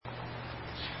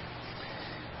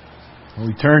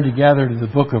We turn together to the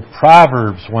book of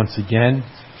Proverbs once again.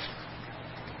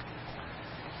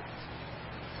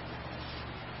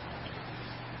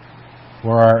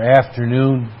 For our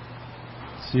afternoon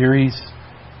series,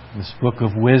 this book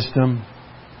of wisdom.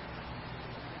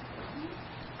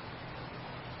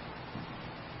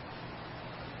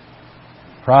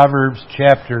 Proverbs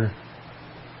chapter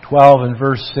 12 and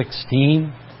verse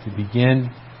 16 to begin.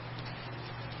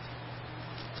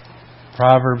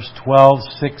 Proverbs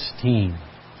 12:16.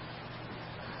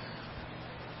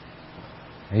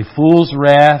 A fool's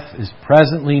wrath is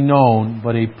presently known,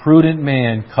 but a prudent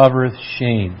man covereth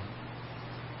shame.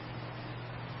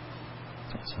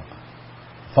 So,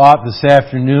 thought this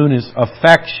afternoon is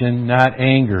affection, not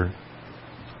anger,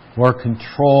 or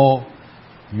control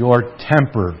your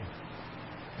temper.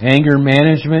 Anger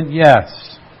management,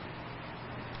 yes.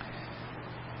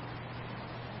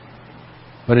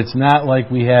 But it's not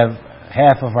like we have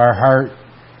half of our heart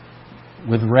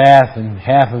with wrath and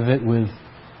half of it with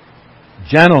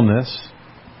gentleness.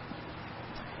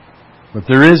 But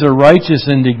there is a righteous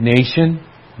indignation.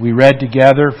 We read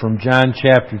together from John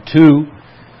chapter 2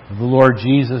 of the Lord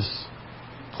Jesus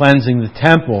cleansing the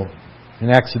temple, an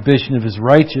exhibition of His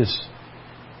righteous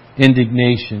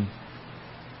indignation.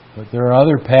 But there are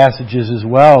other passages as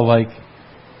well, like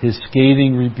His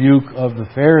scathing rebuke of the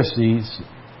Pharisees,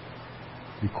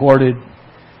 recorded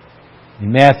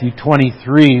in Matthew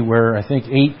 23, where I think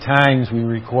 8 times we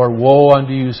record, "Woe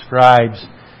unto you, scribes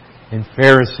and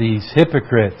Pharisees,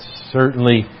 hypocrites."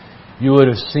 Certainly you would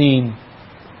have seen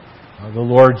the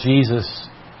Lord Jesus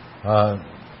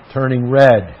turning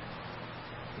red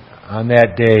on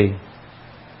that day.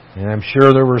 And I'm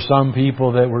sure there were some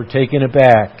people that were taken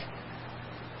aback.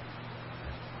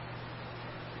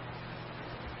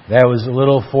 That was a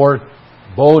little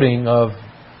foreboding of,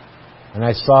 "And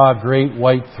I saw a great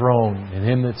white throne, and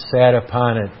Him that sat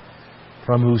upon it,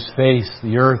 from whose face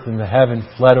the earth and the heaven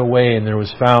fled away, and there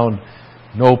was found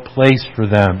no place for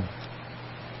them."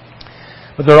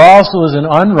 But there also is an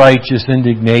unrighteous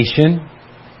indignation.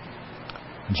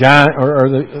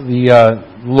 The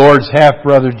Lord's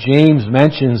half-brother James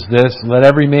mentions this. "Let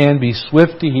every man be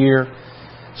swift to hear,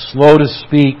 slow to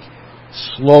speak,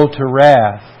 slow to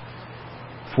wrath.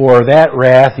 For that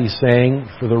wrath," he's saying,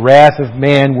 "for the wrath of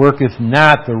man worketh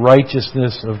not the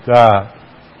righteousness of God."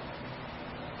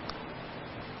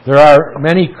 There are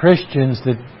many Christians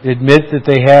that admit that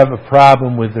they have a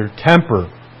problem with their temper.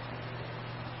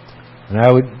 And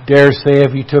I would dare say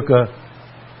if you took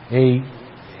a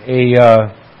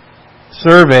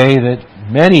survey that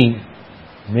many,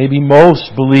 maybe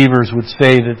most believers would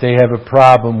say that they have a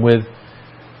problem with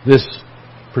this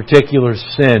particular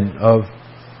sin of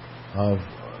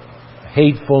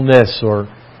hatefulness or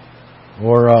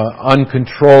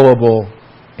uncontrollable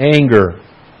anger.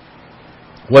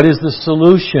 What is the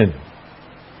solution?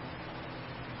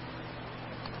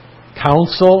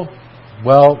 Counsel?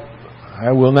 Well,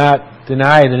 I will not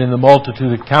deny that in the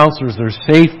multitude of counselors there's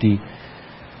safety.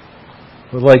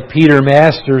 But like Peter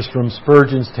Masters from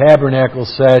Spurgeon's Tabernacle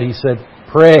said, he said,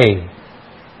 pray,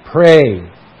 pray,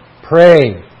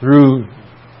 pray through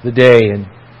the day and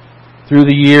through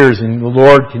the years, and the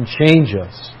Lord can change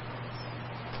us.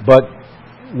 But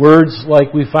words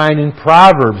like we find in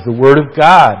Proverbs, the Word of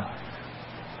God,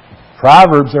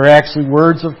 Proverbs are actually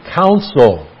words of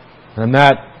counsel. I'm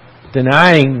not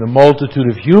denying the multitude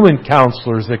of human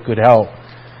counselors that could help.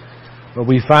 But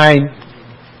we find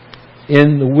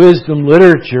in the wisdom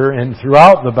literature and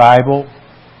throughout the Bible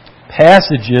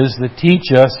passages that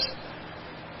teach us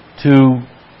to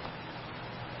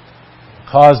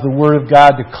cause the Word of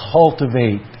God to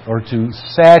cultivate or to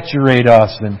saturate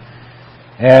us. And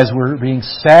as we're being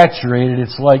saturated,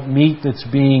 it's like meat that's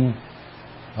being,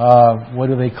 what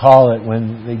do they call it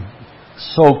when they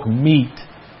soak meat?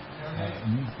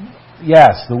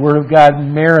 Yes, the Word of God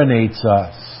marinates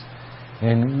us.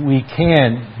 And we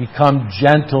can become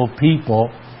gentle people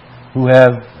who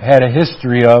have had a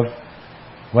history of,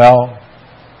 well,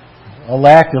 a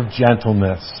lack of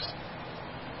gentleness.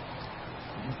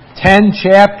 10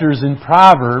 chapters in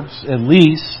Proverbs, at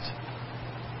least,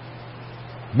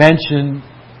 mention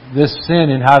this sin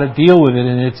and how to deal with it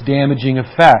and its damaging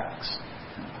effects.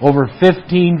 Over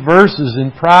 15 verses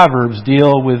in Proverbs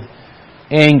deal with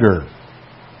anger.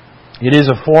 It is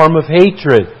a form of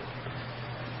hatred.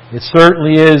 It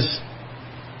certainly is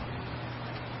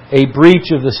a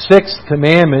breach of the 6th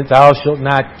commandment, "Thou shalt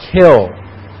not kill."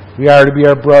 We are to be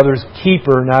our brother's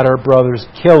keeper, not our brother's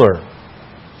killer.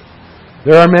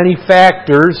 There are many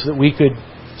factors that we could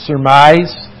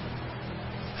surmise.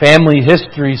 Family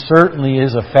history certainly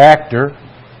is a factor.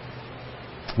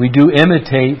 We do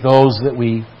imitate those that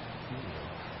we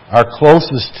are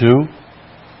closest to,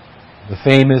 the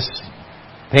famous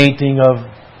painting of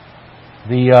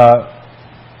the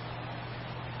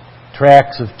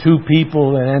tracks of two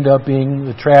people that end up being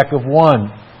the track of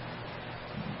one.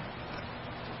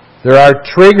 There are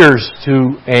triggers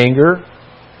to anger.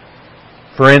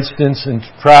 For instance, in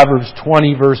Proverbs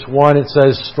 20 verse 1 it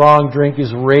says, strong drink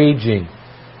is raging.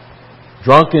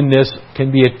 Drunkenness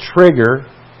can be a trigger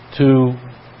to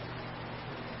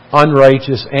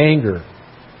unrighteous anger.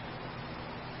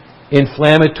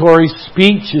 Inflammatory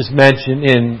speech is mentioned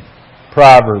in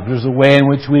Proverbs. There's a way in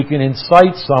which we can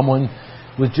incite someone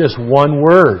with just one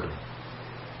word.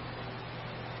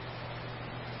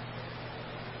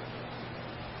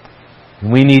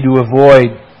 We need to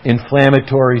avoid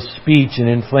inflammatory speech and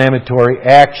inflammatory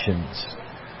actions.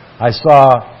 I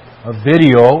saw a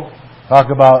video talk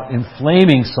about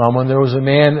inflaming someone. There was a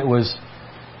man that was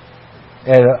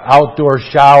at an outdoor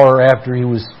shower after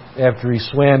he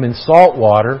swam in salt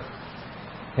water,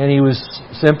 and he was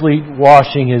simply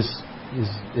washing his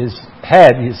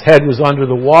head. His head was under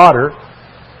the water,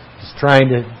 just trying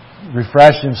to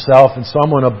refresh himself, and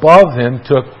someone above him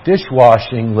took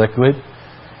dishwashing liquid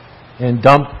and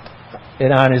dumped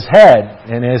it on his head.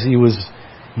 And as he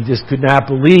just could not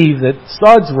believe that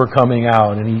suds were coming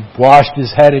out, and he washed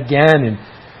his head again, and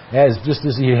just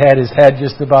as he had his head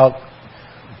just about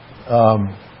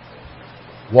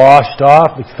washed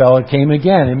off, the fellow came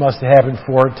again. It must have happened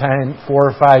 4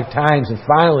 or 5 times, and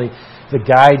finally the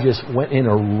guy just went in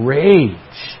a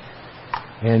rage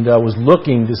and was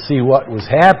looking to see what was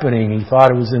happening. He thought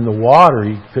it was in the water.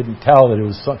 He couldn't tell that it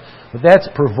was but that's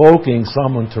provoking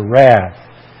someone to wrath.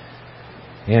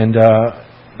 And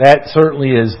that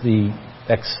certainly is the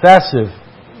excessive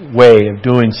way of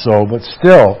doing so, but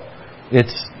still,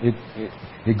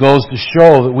 it goes to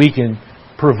show that we can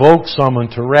provoke someone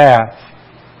to wrath.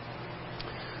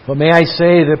 But may I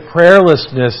say that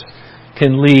prayerlessness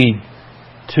can lead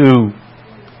to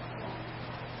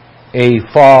a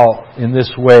fall in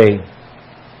this way,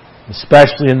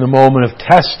 especially in the moment of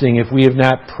testing if we have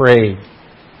not prayed.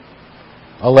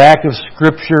 A lack of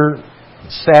Scripture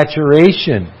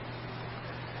saturation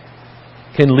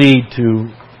can lead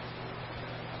to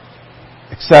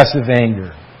excessive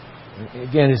anger.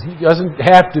 Again, it doesn't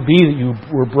have to be that you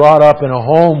were brought up in a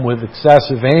home with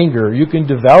excessive anger. You can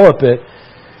develop it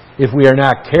if we are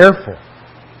not careful.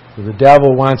 So the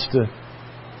devil wants to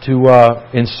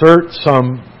insert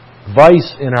some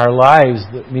vice in our lives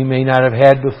that we may not have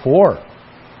had before.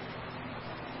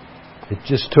 It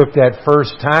just took that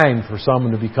first time for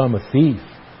someone to become a thief.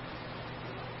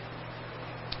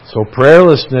 So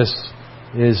prayerlessness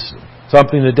is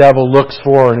something the devil looks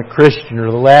for in a Christian,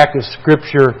 or the lack of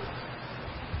Scripture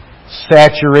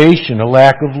saturation, a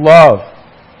lack of love.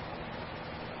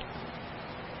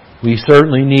 We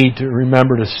certainly need to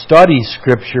remember to study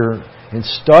Scripture and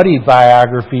study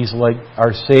biographies like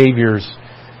our Savior's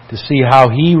to see how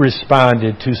He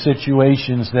responded to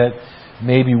situations that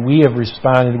maybe we have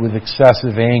responded with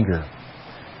excessive anger.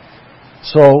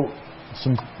 So,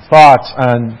 some thoughts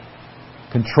on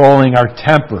controlling our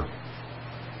temper.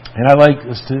 And I'd like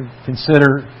us to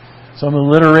consider some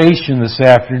alliteration this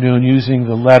afternoon using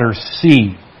the letter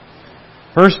C.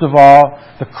 First of all,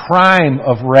 the crime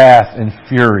of wrath and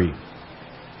fury.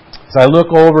 As I look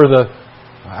over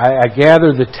I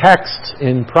gathered the texts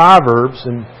in Proverbs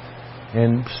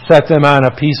and set them on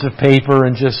a piece of paper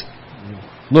and just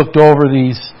looked over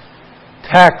these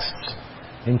texts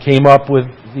and came up with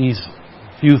these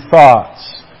few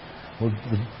thoughts. Well,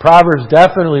 the Proverbs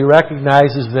definitely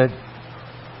recognizes that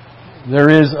there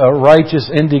is a righteous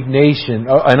indignation,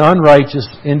 an unrighteous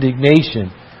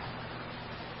indignation.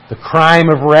 The crime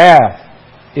of wrath.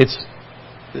 It's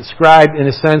described in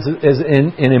a sense as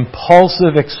an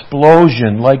impulsive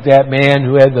explosion, like that man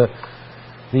who had the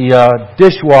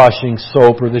dishwashing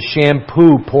soap or the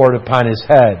shampoo poured upon his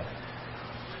head.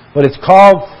 But it's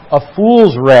called a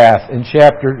fool's wrath in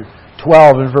chapter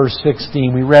 12 and verse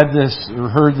 16. We read this, or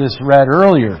heard this read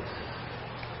earlier.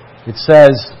 It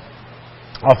says,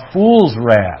 a fool's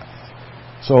wrath.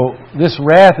 So this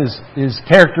wrath is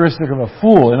characteristic of a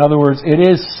fool. In other words, it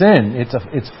is sin.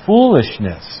 It's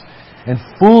foolishness. And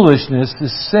foolishness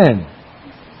is sin.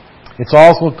 It's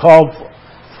also called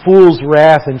fool's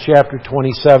wrath in chapter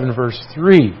 27 verse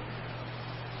 3.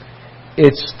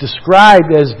 It's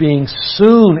described as being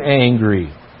soon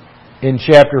angry in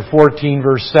chapter 14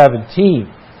 verse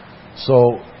 17.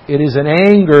 So it is an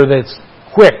anger that's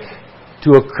quick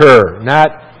to occur, not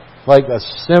like a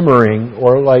simmering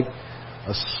or like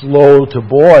a slow to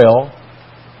boil.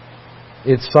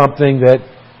 It's something that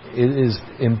is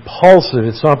impulsive.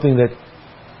 It's something that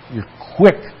you're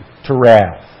quick to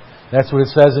wrath. That's what it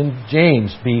says in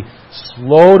James. Be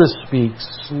slow to speak,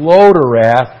 slow to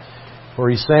wrath, for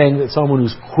he's saying that someone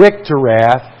who's quick to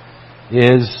wrath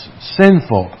is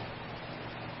sinful.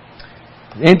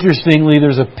 Interestingly,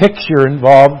 there's a picture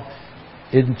involved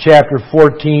in chapter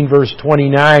 14, verse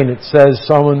 29. It says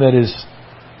someone that is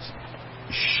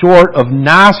short of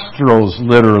nostrils,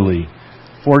 literally.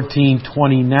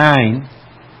 14:29.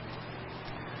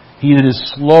 He that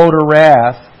is slow to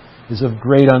wrath is of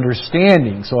great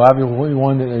understanding. So obviously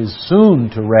one that is soon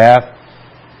to wrath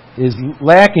is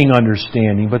lacking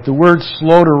understanding. But the word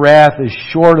slow to wrath is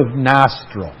short of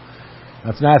nostril.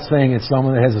 That's not saying it's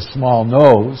someone that has a small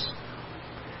nose.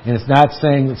 And it's not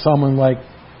saying that someone like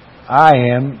I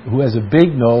am, who has a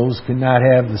big nose, cannot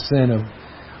have the sin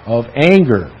of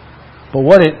anger. But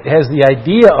what it has the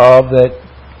idea of, that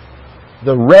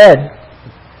the red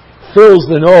fills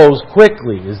the nose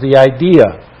quickly, is the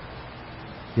idea.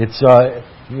 It's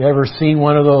you ever seen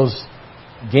one of those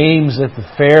games at the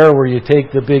fair where you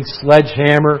take the big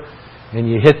sledgehammer and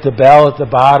you hit the bell at the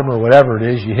bottom, or whatever it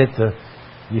is, you hit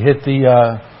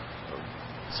the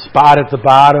spot at the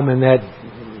bottom, and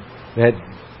that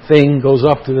thing goes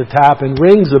up to the top and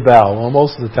rings a bell. Well,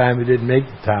 most of the time it didn't make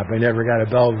the top. I never got a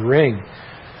bell to ring.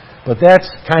 But that's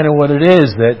kind of what it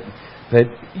is, that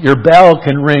your bell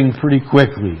can ring pretty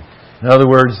quickly. In other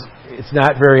words, it's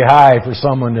not very high for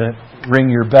someone to ring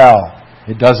your bell.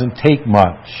 It doesn't take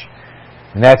much.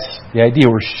 And that's the idea.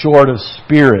 We're short of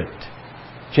spirit.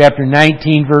 Chapter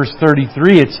 19, verse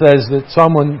 33, it says that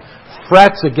someone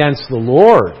frets against the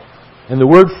Lord. And the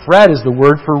word fret is the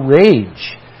word for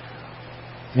rage.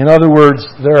 In other words,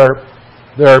 there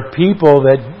are people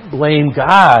that blame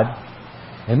God,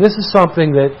 and this is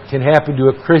something that can happen to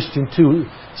a Christian too.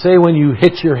 Say when you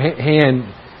hit your hand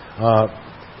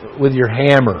with your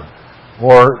hammer,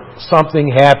 or something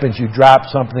happens, you drop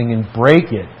something and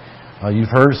break it. You've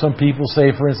heard some people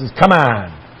say, for instance, "Come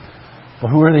on."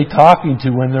 But who are they talking to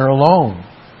when they're alone?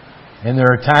 And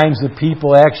there are times that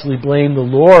people actually blame the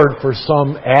Lord for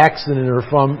some accident or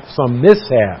from some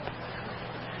mishap.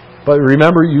 But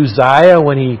remember Uzziah,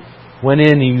 when he went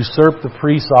in and usurped the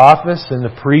priest's office, and the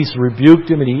priest rebuked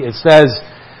him, and it says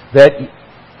that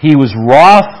he was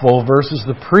wrathful versus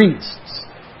the priests,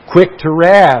 quick to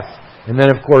wrath. And then,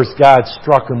 of course, God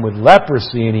struck him with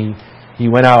leprosy, and he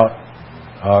went out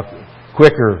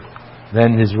quicker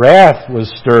than his wrath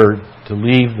was stirred to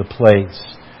leave the place.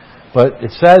 But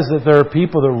it says that there are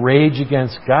people that rage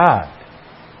against God.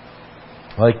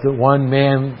 Like the one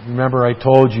man, remember I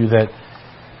told you, that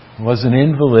was an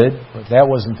invalid, but that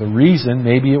wasn't the reason.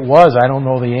 Maybe it was. I don't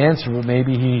know the answer, but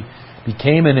maybe he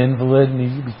became an invalid and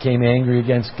he became angry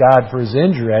against God for his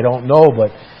injury. I don't know,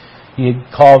 but he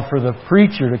had called for the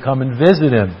preacher to come and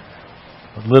visit him.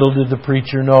 But little did the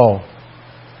preacher know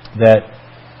that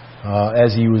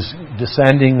as he was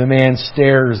descending the man's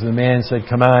stairs, the man said,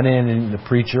 "Come on in," and the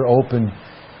preacher opened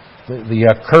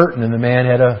the curtain, and the man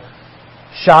had a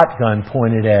shotgun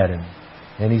pointed at him.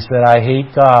 And he said, "I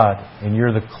hate God, and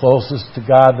you're the closest to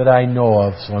God that I know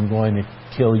of, so I'm going to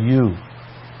kill you."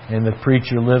 And the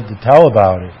preacher lived to tell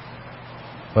about it.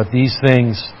 But these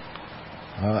things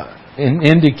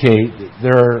indicate that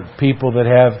there are people that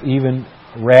have even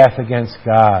wrath against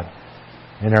God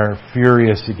and are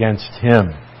furious against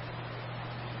Him.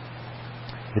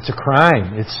 It's a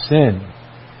crime. It's sin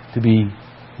to be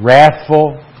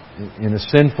wrathful in a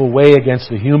sinful way against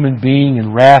a human being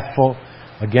and wrathful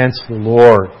against the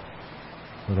Lord.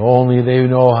 But only they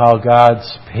know how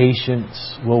God's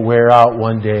patience will wear out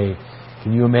one day.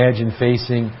 Can you imagine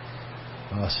facing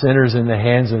sinners in the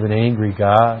hands of an angry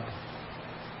God?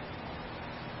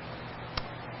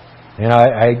 And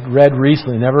I read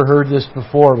recently, never heard this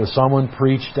before, but someone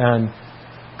preached on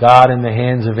God in the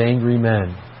hands of angry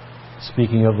men,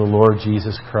 speaking of the Lord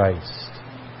Jesus Christ.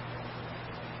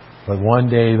 But one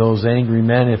day those angry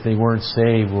men, if they weren't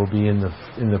saved, will be in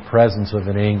the presence of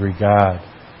an angry God.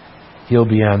 He'll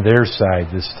be on their side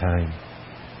this time.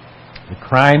 The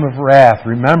crime of wrath,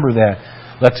 remember that.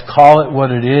 Let's call it what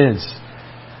it is.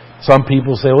 Some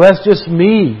people say, "Well, that's just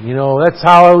me. That's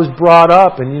how I was brought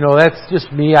up, and that's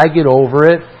just me. I get over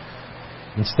it."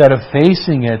 Instead of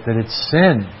facing it, that it's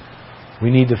sin.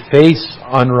 We need to face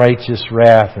unrighteous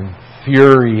wrath and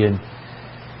fury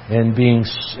and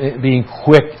being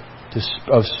quick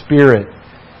of spirit,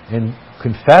 and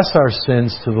confess our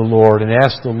sins to the Lord and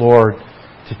ask the Lord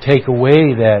to take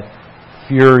away that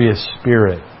furious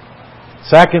spirit.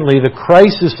 Secondly, the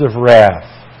crisis of wrath.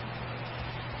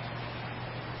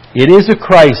 It is a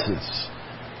crisis.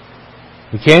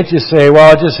 We can't just say,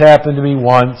 "Well, it just happened to me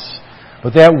once."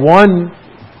 But that one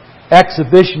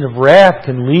exhibition of wrath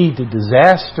can lead to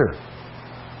disaster.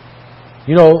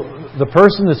 the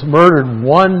person that's murdered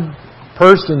one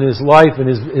person in his life and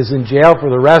is in jail for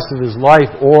the rest of his life,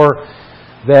 or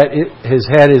that it has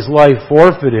had his life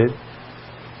forfeited,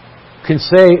 can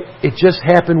say, it just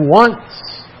happened once.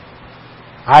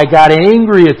 I got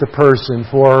angry at the person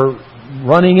for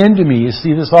running into me. You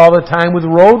see this all the time with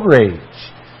road rage.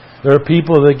 There are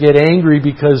people that get angry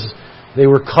because they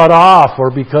were cut off,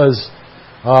 or because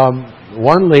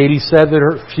one lady said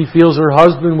that she feels her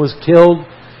husband was killed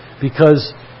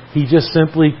because he just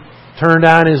simply turned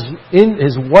on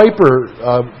his wiper,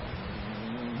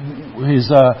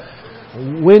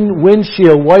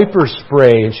 windshield wiper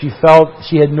spray, and she felt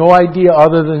she had no idea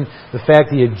other than the fact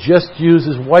that he had just used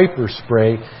his wiper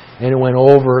spray, and it went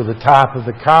over the top of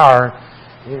the car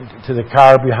to the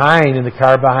car behind, and the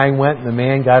car behind went, and the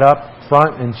man got up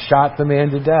front and shot the man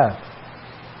to death.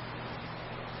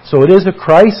 So it is a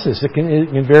crisis. It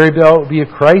can very well be a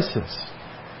crisis.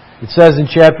 It says in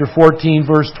chapter 14,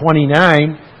 verse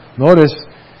 29, notice,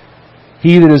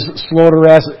 he that is slow to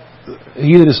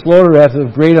wrath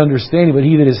of great understanding, but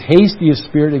he that is hasty of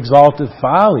spirit exalteth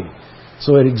folly.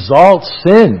 So it exalts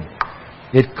sin.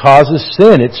 It causes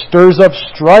sin. It stirs up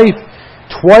strife.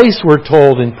 Twice we're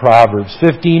told in Proverbs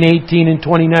 15:18 and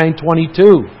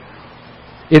 29:22.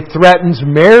 It threatens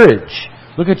marriage.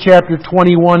 Look at chapter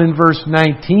 21 and verse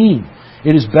 19.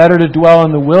 It is better to dwell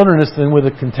in the wilderness than with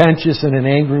a contentious and an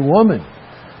angry woman.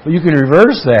 Well, you can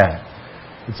reverse that.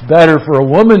 It's better for a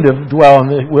woman to dwell in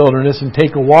the wilderness and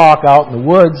take a walk out in the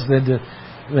woods than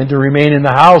to remain in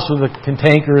the house with a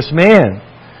cantankerous man.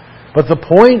 But the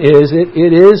point is,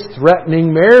 it is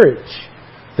threatening marriage.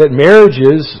 That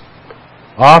marriages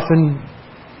often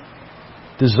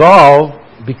dissolve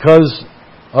because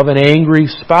of an angry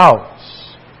spouse.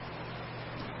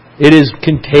 It is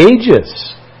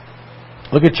contagious.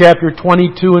 Look at chapter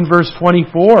 22 and verse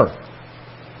 24.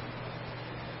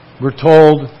 We're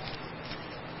told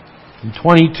in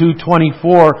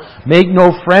 22:24, make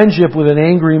no friendship with an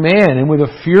angry man, and with a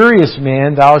furious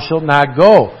man thou shalt not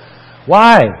go.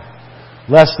 Why?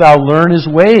 Lest thou learn his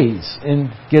ways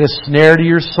and get a snare to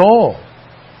your soul.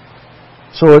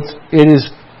 So it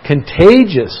is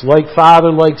contagious, like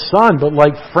father, like son, but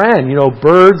like friend. You know,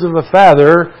 birds of a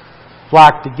feather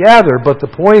flock together. But the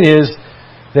point is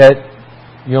that,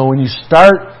 you know, when you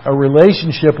start a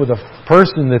relationship with a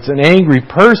person that's an angry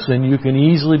person, you can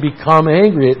easily become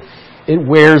angry. It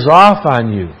wears off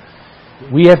on you.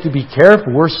 We have to be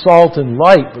careful. We're salt and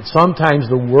light, but sometimes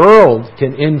the world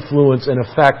can influence and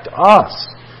affect us.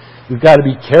 We've got to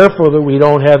be careful that we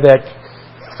don't have that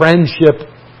friendship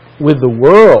with the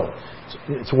world.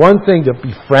 It's one thing to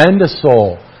befriend a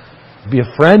soul, be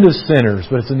a friend of sinners,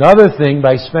 but it's another thing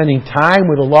by spending time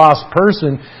with a lost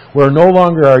person where no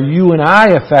longer are you and I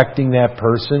affecting that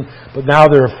person, but now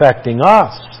they're affecting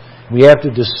us. We have to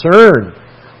discern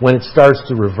when it starts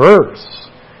to reverse,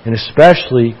 and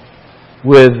especially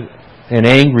with an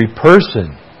angry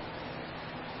person.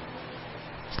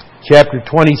 Chapter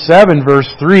 27, verse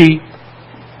 3,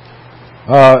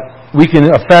 we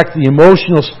can affect the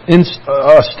emotional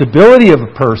stability of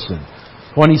a person.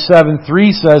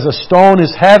 27:3 says, a stone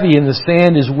is heavy and the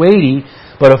sand is weighty,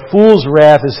 but a fool's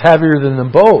wrath is heavier than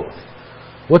them both.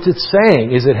 What's it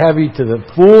saying? Is it heavy to the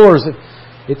fool, or is it?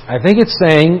 I think it's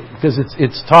saying, because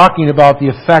it's talking about the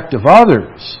effect of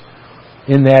others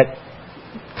in that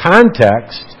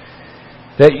context,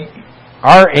 that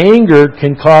our anger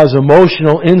can cause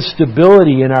emotional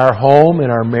instability in our home, in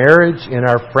our marriage, in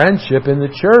our friendship, in the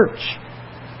church.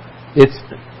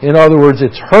 In other words,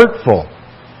 it's hurtful.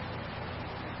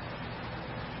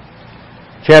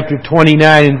 Chapter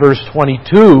 29 and verse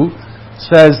 22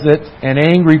 says that an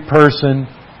angry person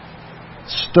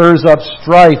stirs up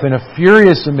strife, and a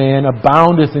furious man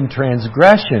aboundeth in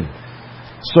transgression.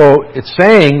 So it's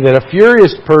saying that a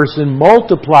furious person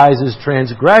multiplies his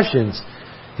transgressions.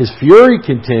 His fury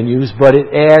continues, but it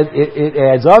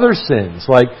adds other sins.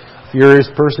 Like a furious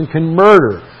person can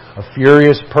murder. A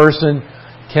furious person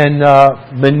can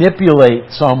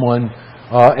manipulate someone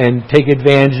and take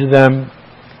advantage of them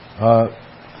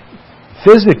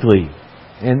physically,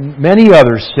 and many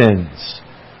other sins.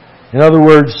 In other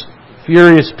words,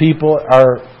 furious people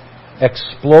are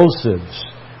explosives,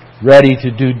 ready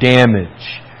to do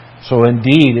damage. So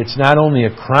indeed, it's not only a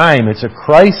crime, it's a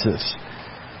crisis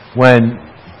when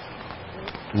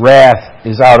wrath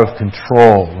is out of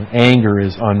control, when anger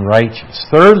is unrighteous.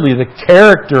 Thirdly, the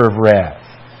character of wrath.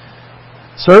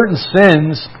 Certain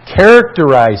sins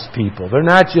characterize people. They're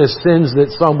not just sins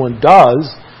that someone does.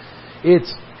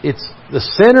 It's the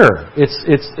sinner.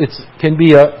 It can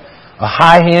be a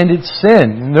high-handed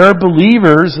sin. And there are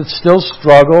believers that still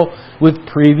struggle with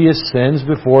previous sins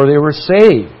before they were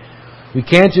saved. We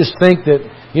can't just think that,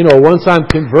 once I'm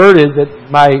converted, that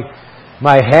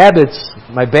my habits,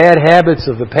 my bad habits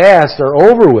of the past are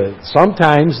over with.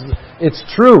 Sometimes it's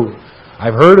true.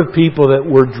 I've heard of people that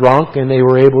were drunk and they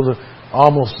were able to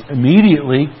almost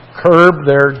immediately curb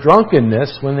their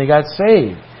drunkenness when they got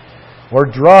saved. Or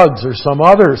drugs or some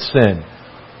other sin.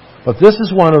 But this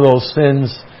is one of those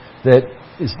sins that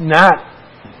is not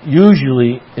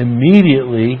usually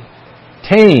immediately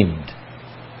tamed.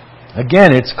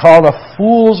 Again, it's called a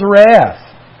fool's wrath.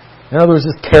 In other words,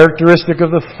 it's characteristic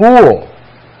of the fool.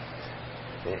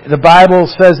 The Bible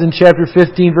says in chapter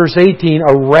 15, verse 18,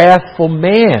 a wrathful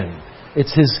man.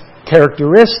 It's his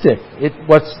characteristic.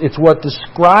 It's what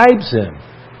describes him.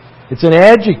 It's an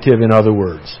adjective, in other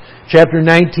words. Chapter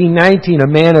 19, a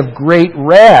man of great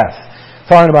wrath.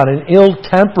 Talking about an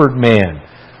ill-tempered man.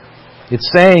 It's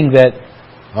saying that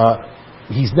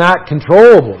he's not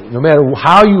controllable. No matter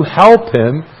how you help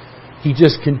him, he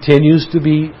just continues to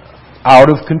be out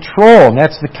of control. And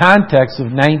that's the context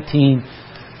of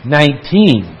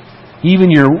 19:19.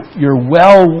 Even your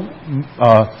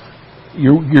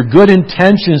good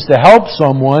intentions to help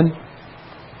someone,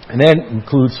 and that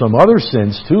includes some other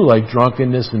sins too, like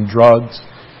drunkenness and drugs.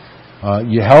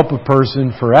 You help a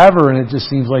person forever, and it just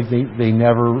seems like they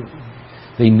never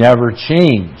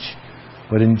change.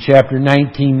 But in chapter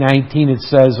 19:19 it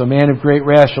says, a man of great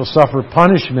wrath shall suffer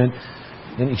punishment,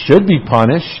 and he should be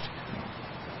punished.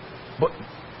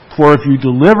 For if you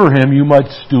deliver him, you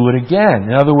must do it again.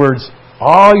 In other words,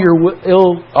 all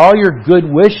your good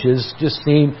wishes just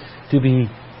seem to be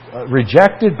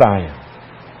rejected by him.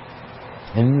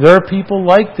 And there are people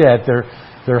like that.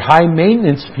 They're high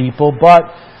maintenance people,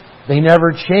 but they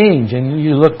never change. And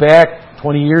you look back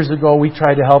 20 years ago, we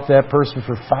tried to help that person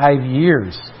for 5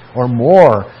 years or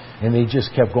more, and they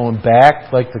just kept going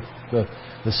back like the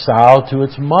sow to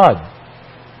its mud.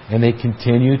 And they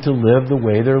continue to live the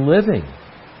way they're living.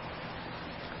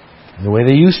 The way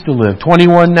they used to live.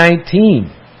 21:19.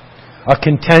 A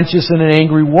contentious and an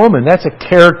angry woman. That's a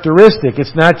characteristic.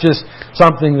 It's not just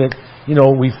something that,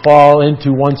 we fall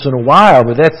into once in a while,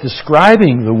 but that's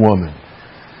describing the woman.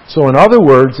 So in other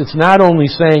words, it's not only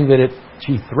saying that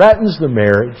she threatens the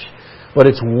marriage, but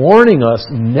it's warning us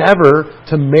never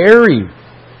to marry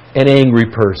an angry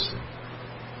person.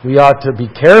 We ought to be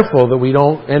careful that we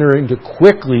don't enter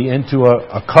quickly into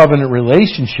a covenant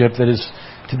relationship that is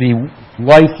to be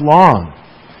lifelong.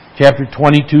 Chapter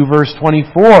 22, verse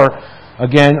 24,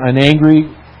 again,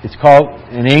 it's called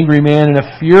an angry man and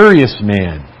a furious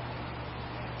man.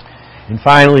 And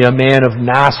finally, a man of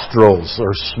nostrils,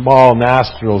 or small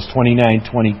nostrils,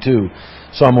 29:22,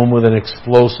 someone with an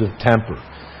explosive temper.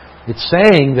 It's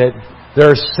saying that there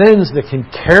are sins that can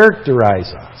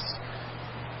characterize us.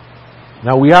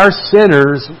 Now, we are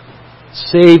sinners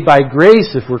saved by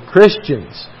grace if we're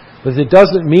Christians, but it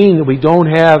doesn't mean that we don't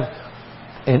have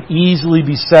an easily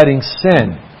besetting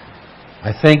sin.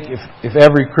 I think if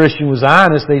every Christian was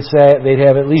honest, they'd say they'd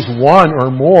have at least one or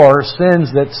more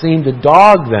sins that seem to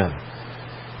dog them.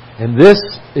 And this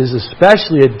is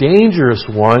especially a dangerous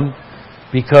one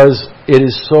because it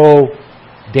is so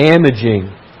damaging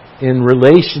in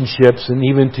relationships and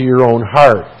even to your own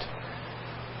heart.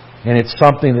 And it's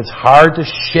something that's hard to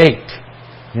shake.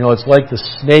 It's like the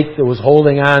snake that was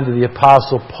holding on to the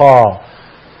Apostle Paul.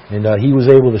 And he was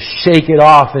able to shake it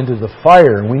off into the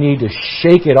fire. And we need to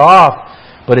shake it off,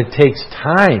 but it takes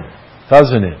time,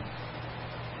 doesn't it?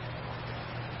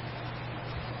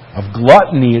 Of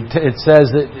gluttony, it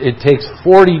says that it takes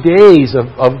 40 days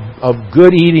of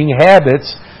good eating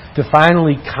habits to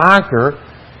finally conquer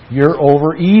your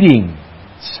overeating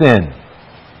sin.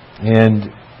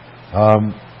 And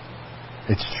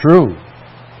it's true.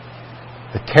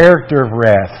 The character of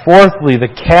wrath. Fourthly, the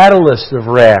catalyst of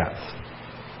wrath.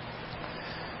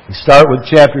 We start with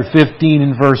chapter 15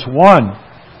 and verse 1.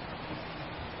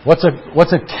 What's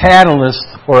a catalyst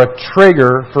or a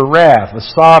trigger for wrath? A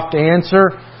soft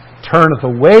answer turneth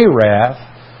away wrath,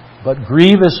 but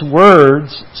grievous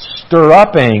words stir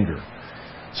up anger.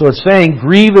 So it's saying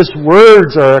grievous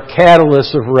words are a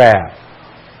catalyst of wrath.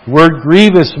 The word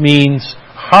grievous means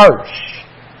harsh,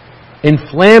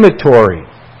 inflammatory.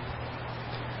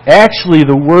 Actually,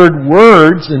 the word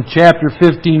words in chapter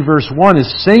 15, verse 1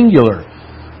 is singular.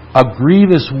 A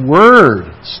grievous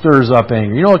word stirs up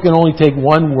anger. It can only take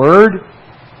one word.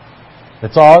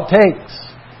 That's all it takes.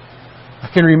 I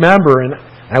can remember, and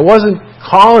I wasn't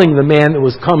calling the man that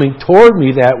was coming toward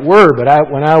me that word, but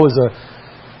when I was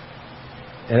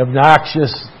an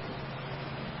obnoxious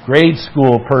grade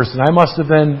school person, I must have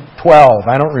been 12,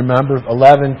 I don't remember,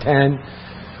 11, 10.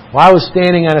 Well, I was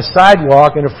standing on a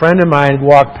sidewalk and a friend of mine had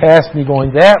walked past me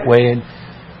going that way, and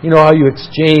you know how you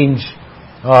exchange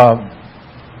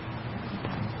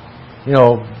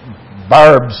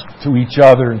barbs to each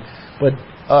other. But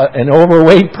an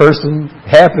overweight person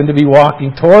happened to be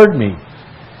walking toward me.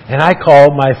 And I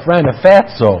called my friend a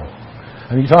fatso.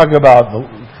 I mean, you talk about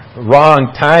the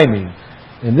wrong timing.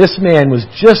 And this man was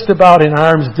just about in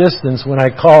arm's distance when I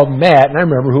called Matt, and I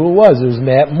remember who it was. It was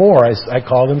Matt Moore. I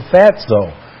called him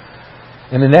fatso.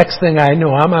 And the next thing I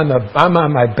know, I'm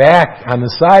on my back on the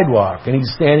sidewalk, and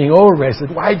he's standing over me. I said,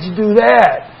 "Why'd you do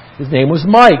that?" His name was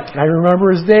Mike. I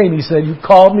remember his name. He said, "You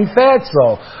called me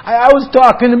fatso." I was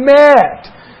talking to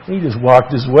Matt. And he just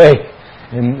walked his way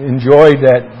and enjoyed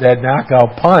that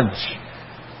knockout punch.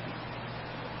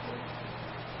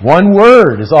 One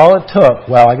word is all it took.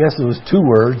 Well, I guess it was 2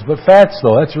 words, but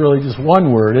fatso, that's really just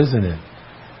 1 word, isn't it?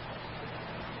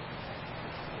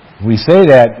 We say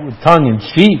that with tongue in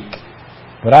cheek,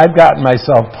 but I've gotten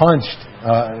myself punched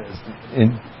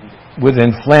with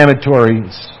inflammatory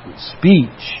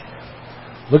speech.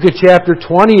 Look at chapter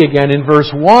 20 again in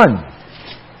verse 1.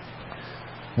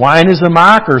 Wine is a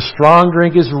mocker, strong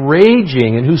drink is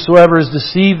raging, and whosoever is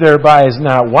deceived thereby is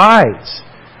not wise.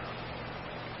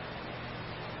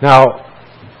 Now,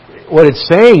 what it's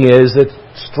saying is that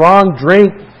strong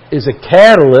drink is a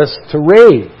catalyst to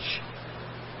rage.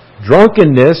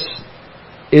 Drunkenness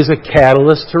is a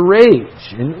catalyst to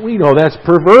rage. And we know that's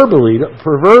proverbially,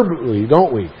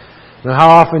 don't we? Now, how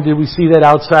often did we see that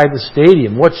outside the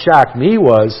stadium? What shocked me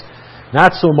was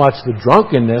not so much the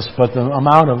drunkenness, but the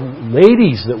amount of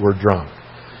ladies that were drunk.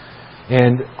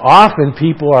 And often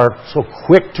people are so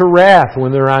quick to wrath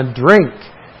when they're on drink.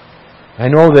 I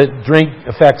know that drink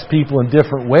affects people in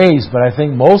different ways, but I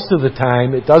think most of the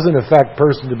time it doesn't affect a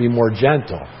person to be more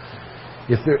gentle.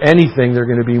 If they're anything, they're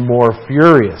going to be more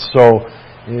furious. So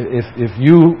if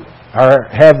you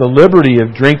have the liberty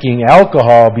of drinking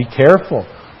alcohol, be careful,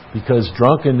 because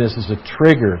drunkenness is a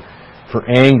trigger for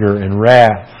anger and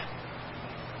wrath.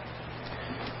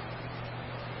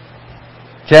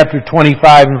 Chapter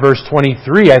 25 and verse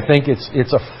 23, I think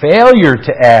it's a failure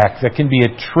to act that can be a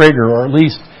trigger, or at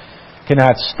least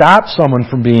cannot stop someone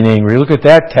from being angry. Look at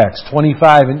that text.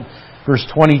 25 and verse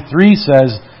 23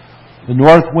 says, "The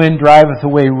north wind driveth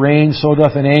away rain, so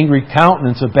doth an angry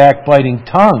countenance a backbiting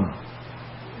tongue."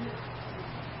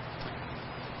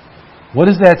 What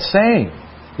is that saying?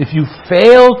 If you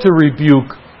fail to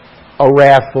rebuke a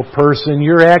wrathful person,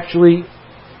 you're actually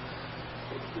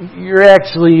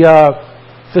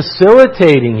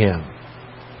facilitating him.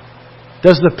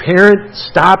 Does the parent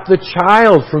stop the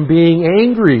child from being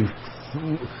angry,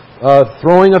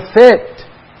 throwing a fit?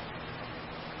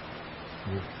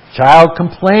 The child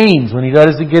complains when he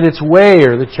doesn't get its way,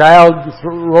 or the child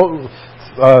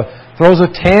throws a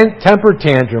temper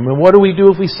tantrum. And what do we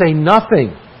do if we say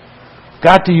nothing? We've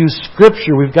got to use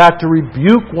Scripture. We've got to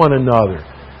rebuke one another.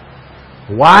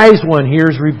 The wise one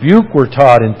hears rebuke, we're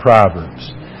taught in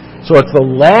Proverbs. So it's the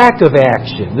lack of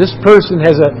action. This person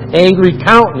has an angry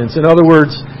countenance. In other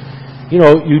words,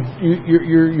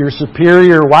 your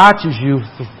superior watches you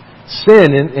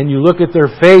sin, and you look at their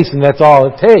face, and that's all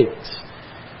it takes.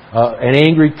 An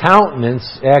angry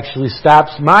countenance actually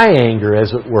stops my anger,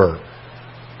 as it were.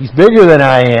 He's bigger than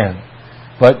I am.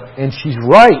 And she's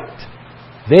right.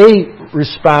 They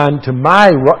respond to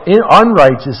my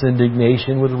unrighteous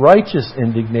indignation with righteous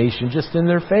indignation just in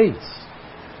their face.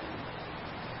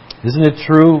 Isn't it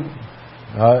true?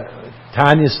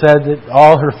 Tanya said that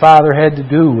all her father had to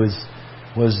do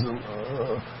was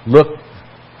look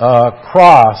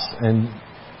cross, and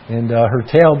her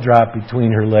tail dropped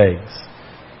between her legs.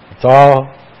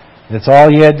 That's all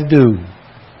he had to do.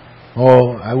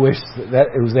 Oh, I wish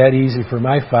that it was that easy for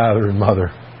my father and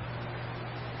mother.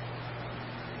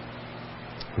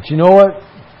 But you know what?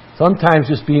 Sometimes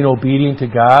just being obedient to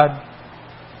God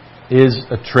is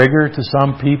a trigger to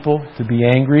some people to be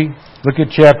angry. Look at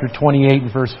chapter 28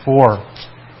 and verse 4.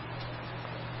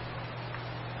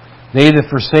 "They that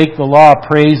forsake the law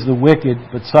praise the wicked,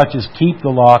 but such as keep the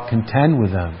law contend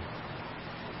with them."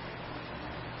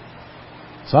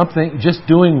 Just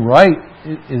doing right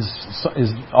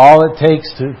is all it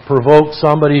takes to provoke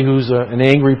somebody who's an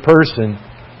angry person.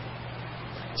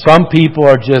 Some people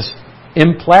are just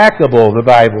implacable, the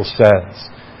Bible says.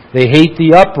 They hate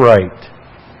the upright.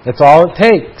 That's all it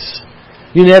takes.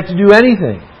 You didn't have to do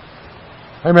anything.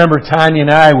 I remember Tanya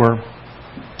and I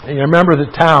remember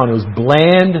the town. It was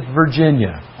Bland,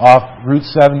 Virginia, off Route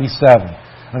 77.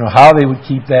 I don't know how they would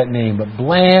keep that name, but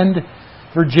Bland,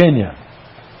 Virginia.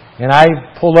 And I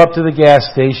pulled up to the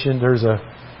gas station. There's a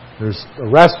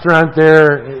restaurant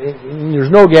there.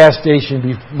 There's no gas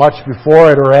station much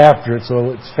before it or after it, so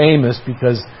it's famous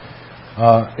because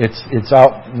it's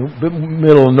out in the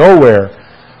middle of nowhere.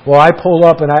 Well, I pulled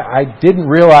up, and I didn't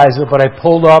realize it, but I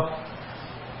pulled up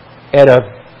at a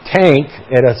tank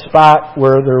at a spot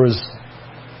where there was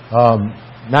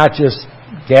not just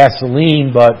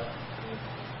gasoline, but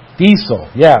diesel,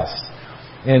 yes.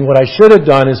 And what I should have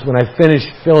done is when I finished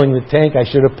filling the tank, I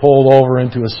should have pulled over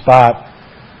into a spot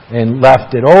and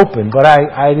left it open. But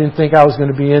I didn't think I was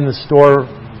going to be in the store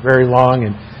very long,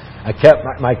 and I kept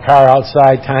my car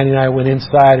outside. Tiny and I went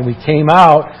inside, and we came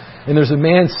out, and there's a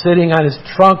man sitting on his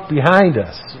trunk behind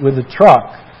us with a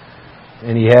truck,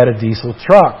 and he had a diesel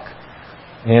truck.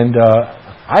 And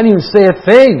I didn't even say a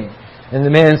thing. And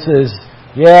the man says,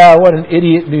 "Yeah, what an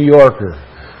idiot New Yorker."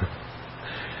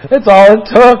 That's all it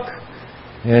took.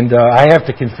 And I have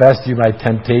to confess to you, my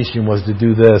temptation was to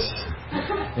do this.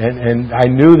 And I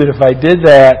knew that if I did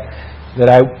that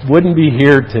I wouldn't be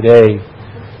here today.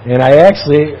 And I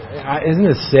actually, isn't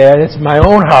it sad? It's my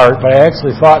own heart, but I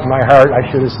actually thought in my heart I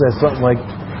should have said something like,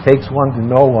 "Takes one to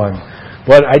know one."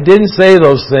 But I didn't say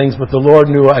those things, but the Lord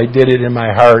knew I did it in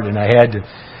my heart, and I had to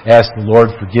ask the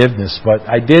Lord forgiveness. But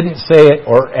I didn't say it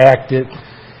or act it,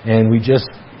 and we just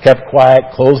kept quiet,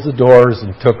 closed the doors,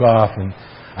 and took off. And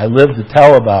I lived to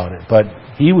tell about it. But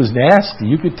he was nasty.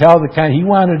 You could tell he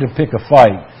wanted to pick a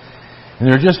fight. And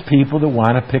there are just people that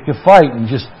want to pick a fight, and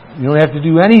you don't have to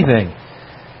do anything.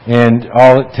 And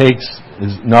all it takes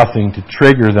is nothing to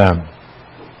trigger them.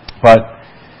 But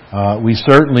we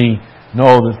certainly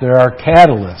know that there are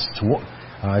catalysts.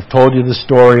 I've told you the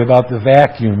story about the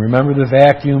vacuum. Remember the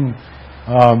vacuum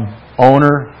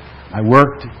owner? I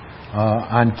worked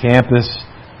on campus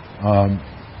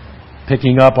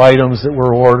picking up items that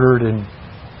were ordered and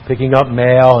picking up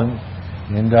mail,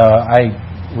 and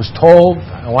I was told,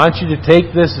 "I want you to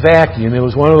take this vacuum." It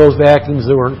was one of those vacuums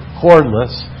that were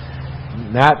cordless.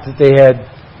 Not that they had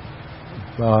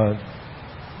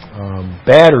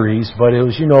batteries, but it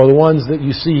was, the ones that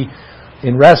you see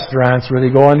in restaurants where they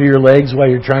go under your legs while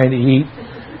you're trying to eat.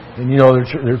 And,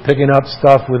 they're picking up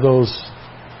stuff with those,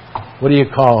 what do you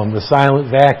call them, the silent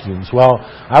vacuums. Well,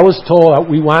 I was told,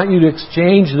 "We want you to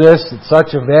exchange this at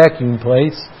such a vacuum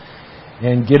place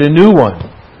and get a new one."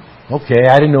 Okay,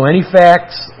 I didn't know any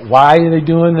facts. Why are they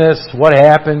doing this? What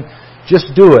happened?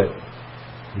 Just do it.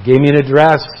 They gave me an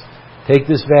address. Take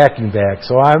this vacuum back.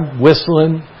 So I'm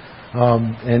whistling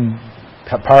and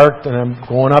parked, and I'm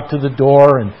going up to the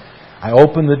door, and I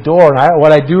open the door, and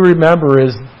what I do remember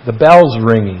is the bell's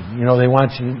ringing. They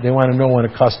want to know when a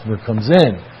customer comes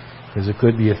in, because it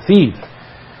could be a thief.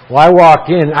 Well, I walk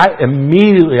in,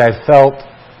 immediately I felt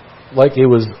like it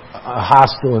was a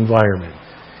hostile environment.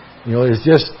 It's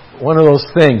just one of those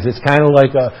things. It's kind of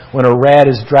like when a rat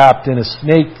is dropped in a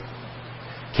snake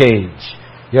cage.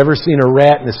 You ever seen a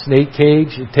rat in a snake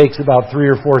cage? It takes about 3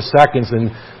 or 4 seconds,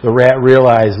 and the rat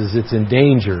realizes it's in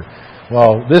danger.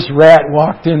 Well, this rat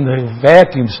walked in the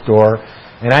vacuum store,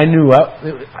 and I knew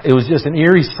it was just an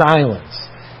eerie silence.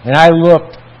 And I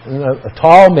looked, and a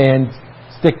tall man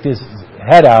sticked his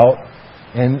head out,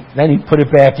 and then he put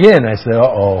it back in. I said,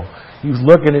 "Uh-oh." He was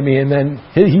looking at me, and then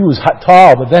he was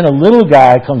tall, but then a little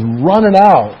guy comes running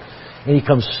out, and he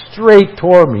comes straight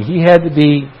toward me. He had to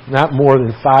be not more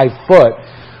than 5 foot,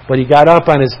 but he got up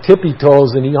on his tippy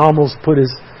toes, and he almost put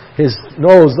his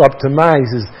nose up to mine. He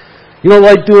says, "You don't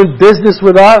like doing business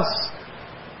with us?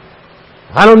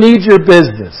 I don't need your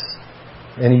business."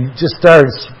 And he just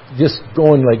started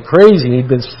going like crazy. He'd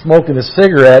been smoking a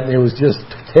cigarette, and it was just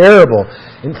terrible.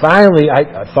 And finally,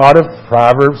 I thought of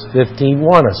Proverbs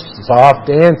 15:1, a soft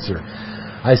answer.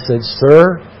 I said,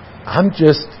 "Sir, I'm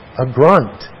just a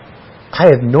grunt. I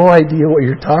have no idea what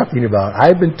you're talking about.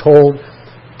 I've been told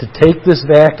to take this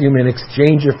vacuum and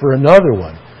exchange it for another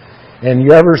one." And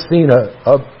you ever seen a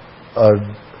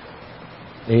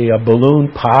balloon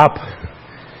pop?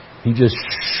 He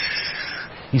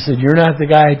said, "You're not the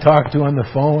guy I talked to on the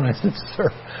phone?" I said,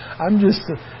 "Sir, I'm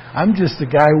just a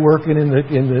guy working in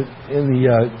the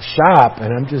shop,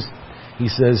 and He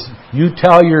says, "You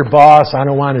tell your boss I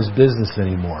don't want his business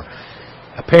anymore."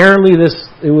 Apparently,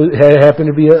 had happened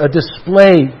to be a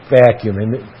display vacuum,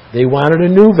 and they wanted a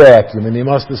new vacuum, and they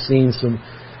must have seen some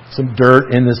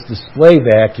dirt in this display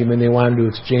vacuum, and they wanted to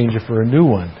exchange it for a new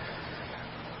one.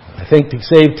 I think to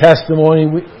save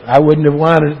testimony, I wouldn't have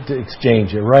wanted to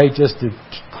exchange it, right? Just to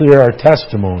clear our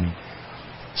testimony.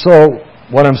 So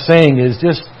what I'm saying is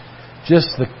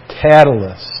just the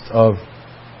catalyst of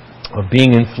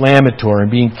being inflammatory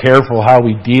and being careful how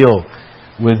we deal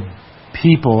with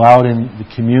people out in the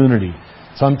community.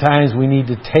 Sometimes we need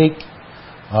to take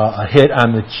a hit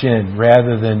on the chin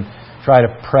rather than try to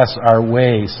press our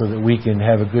way so that we can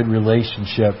have a good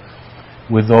relationship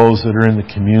with those that are in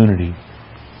the community.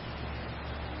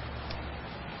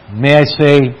 May I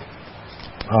say,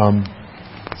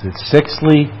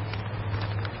 Sixthly,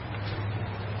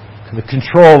 the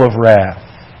control of wrath.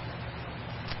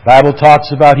 The Bible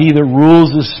talks about he that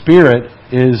rules the Spirit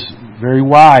is very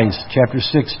wise. Chapter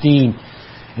 16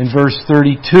 and verse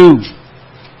 32.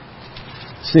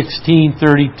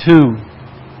 16:32.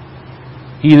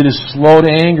 He that is slow to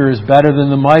anger is better than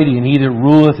the mighty, and he that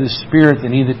ruleth his spirit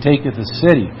than he that taketh a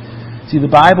city. See, the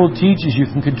Bible teaches you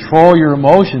can control your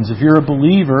emotions. If you're a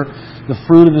believer, the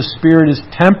fruit of the Spirit is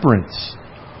temperance.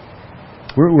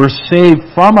 We're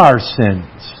saved from our sins.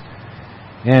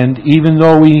 And even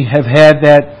though we have had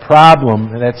that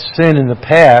problem, that sin in the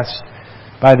past,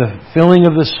 by the filling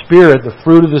of the Spirit, the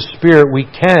fruit of the Spirit, we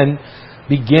can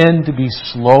begin to be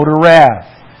slow to wrath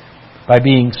by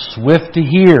being swift to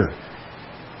hear.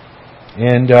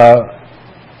 And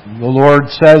the Lord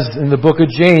says in the book of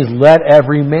James, let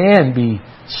every man be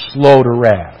slow to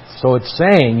wrath. So it's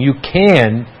saying you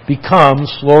can become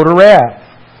slow to wrath.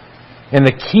 And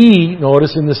the key,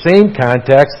 notice in the same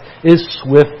context, is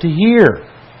swift to hear.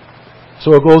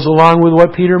 So it goes along with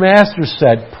what Peter Masters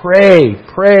said. Pray,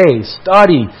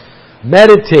 study,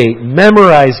 meditate,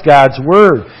 memorize God's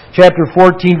Word. Chapter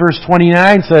 14, verse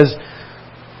 29 says,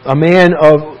 a man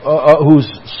who's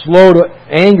slow to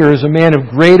anger is a man of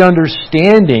great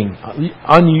understanding,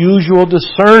 unusual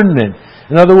discernment.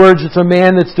 In other words, it's a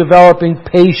man that's developing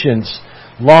patience,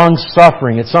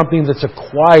 long-suffering. It's something that's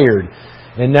acquired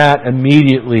and not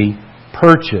immediately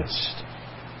purchased.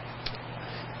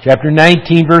 Chapter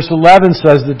 19, verse 11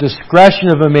 says, the discretion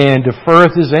of a man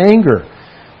deferreth his anger.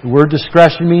 The word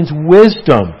discretion means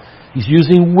wisdom. He's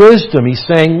using wisdom. He's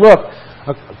saying, look,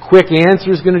 a quick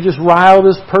answer is going to just rile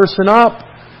this person up.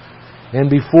 And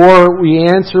before we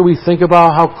answer, we think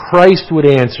about how Christ would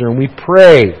answer, and we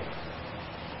pray.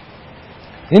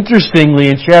 Interestingly,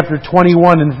 in chapter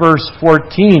 21 and verse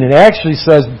 14, it actually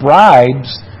says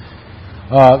bribes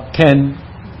can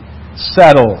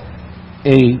settle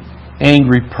an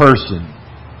angry person.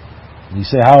 And you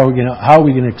say, how are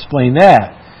we going to explain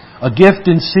that? A gift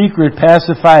in secret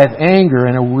pacifieth anger,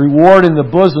 and a reward in the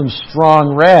bosom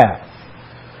strong wrath.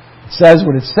 It says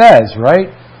what it says, right?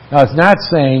 Now, it's not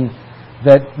saying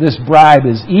that this bribe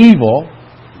is evil,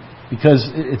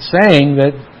 because it's saying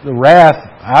that the wrath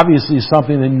obviously is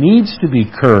something that needs to be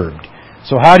curbed.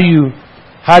 So how do you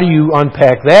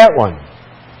unpack that one?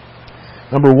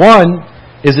 Number one,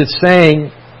 is it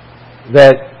saying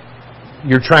that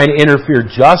you're trying to interfere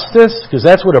justice? Because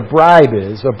that's what a bribe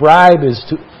is. A bribe is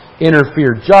to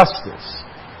interfere justice.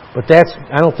 But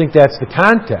I don't think that's the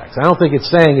context. I don't think it's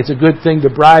saying it's a good thing to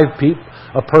bribe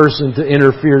a person to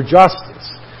interfere justice.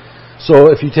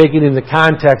 So if you take it in the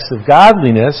context of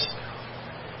godliness,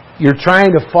 you're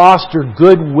trying to foster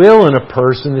goodwill in a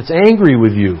person that's angry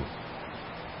with you.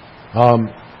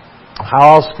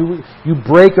 How else you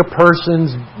break a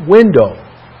person's window?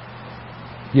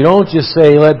 You don't just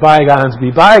say, let bygones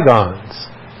be bygones.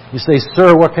 You say,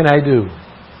 sir, what can I do?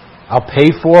 I'll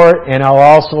pay for it, and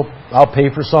I'll pay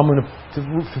for someone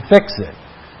to fix it.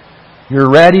 You're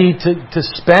ready to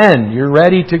spend. You're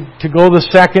ready to go the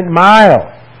second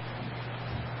mile.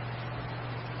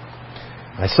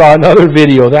 I saw another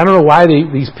video. I don't know why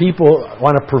these people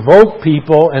want to provoke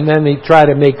people, and then they try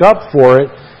to make up for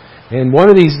it. And one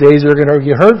of these days they're going to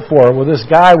get hurt for it. Well, this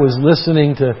guy was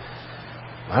listening to,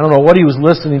 I don't know what he was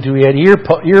listening to. He had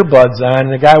earbuds on,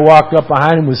 and the guy walked up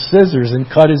behind him with scissors and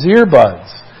cut his earbuds.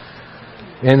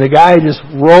 And the guy just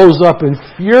rose up in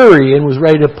fury and was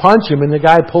ready to punch him, and the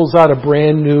guy pulls out a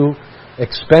brand new,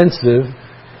 expensive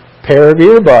pair of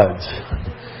earbuds.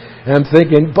 And I'm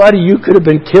thinking, buddy, you could have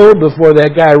been killed before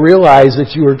that guy realized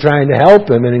that you were trying to help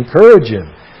him and encourage him.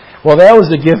 Well, that was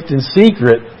a gift in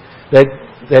secret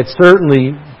that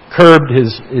certainly curbed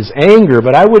his anger,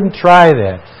 but I wouldn't try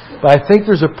that. But I think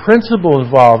there's a principle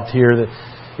involved here that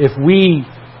if we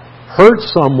hurt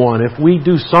someone, if we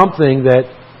do something that,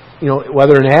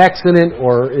 whether an accident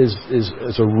or is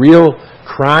a real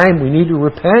crime, we need to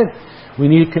repent. We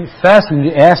need to confess. We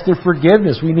need to ask their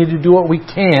forgiveness. We need to do what we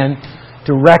can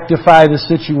to rectify the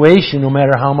situation, no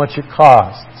matter how much it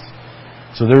costs.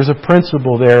 So there's a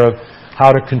principle there of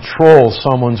how to control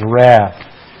someone's wrath.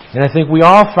 And I think we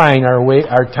all find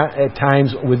at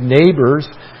times with neighbors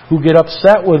who get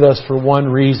upset with us for one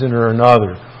reason or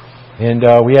another. And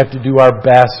we have to do our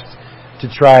best to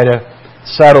try to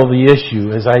settle the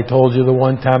issue. As I told you the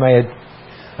one time I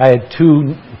had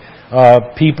two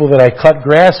people that I cut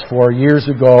grass for years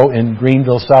ago in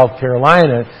Greenville, South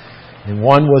Carolina. And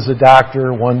one was a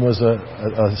doctor, one was a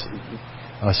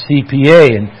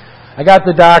CPA. And I got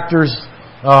the doctor's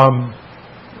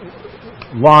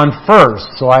lawn first.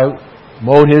 So I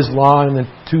mowed his lawn, and then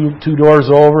two doors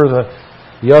over,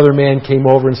 the other man came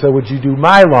over and said, would you do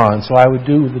my lawn? So I would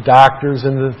do the doctors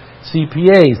and the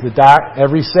CPAs,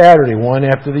 every Saturday, one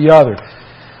after the other.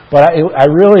 But I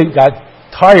really got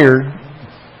tired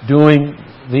doing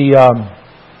the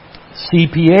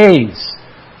CPA's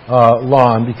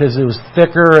lawn because it was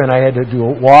thicker and I had to do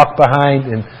a walk behind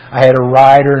and I had a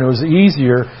rider and it was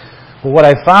easier. But what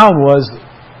I found was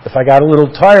if I got a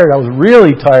little tired, I was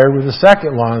really tired with the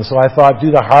second lawn. So I thought, do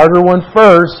the harder one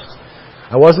first.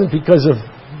 I wasn't because of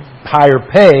higher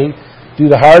pay. Do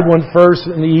the hard one first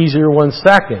and the easier one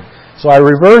second. So I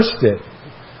reversed it.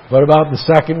 But about the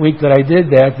second week that I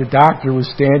did that, the doctor was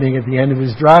standing at the end of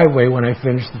his driveway when I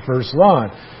finished the first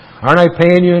lawn. Aren't I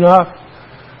paying you enough?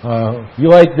 You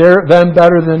like them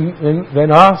better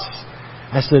than us?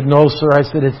 I said, no, sir. I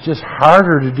said, it's just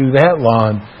harder to do that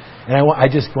lawn. And I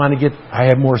just want to I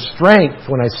have more strength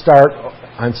when I start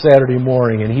on Saturday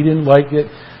morning. And he didn't like it.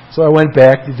 So I went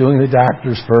back to doing the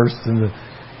doctors first and the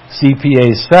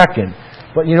CPA second.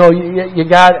 But,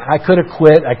 I could have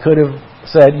quit. I could have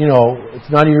said, it's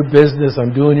none of your business.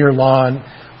 I'm doing your lawn.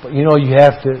 But, you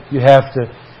have to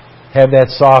have that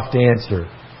soft answer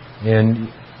and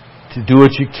to do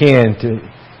what you can to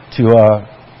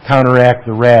counteract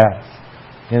the wrath.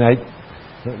 And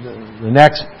the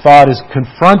next thought is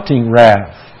confronting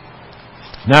wrath.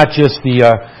 Not just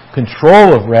the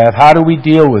control of wrath. How do we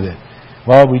deal with it?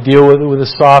 Well, we deal with it with a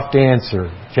soft answer.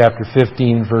 Chapter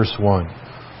 15, verse 1.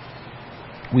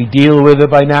 We deal with it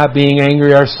by not being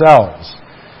angry ourselves.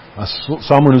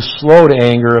 Someone who's slow to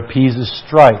anger appeases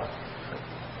strife.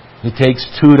 It takes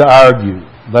two to argue.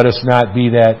 Let us not be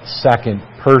that second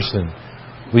person.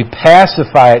 We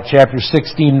pacify it, chapter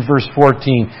 16, verse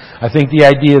 14. I think the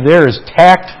idea there is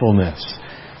tactfulness.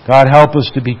 God help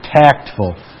us to be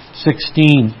tactful.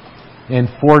 16 and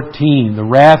 14. The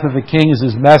wrath of the king is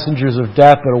his messengers of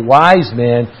death, but a wise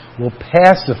man will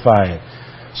pacify it.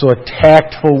 So a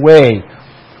tactful way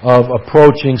of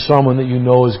approaching someone that you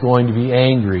know is going to be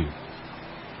angry.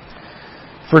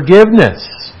 Forgiveness,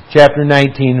 chapter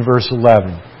 19, verse 11.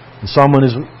 When someone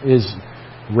is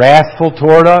wrathful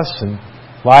toward us and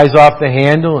flies off the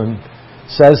handle and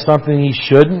says something he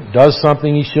shouldn't, does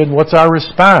something he shouldn't, what's our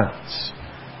response?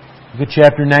 Look at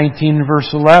chapter 19, verse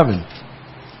 11.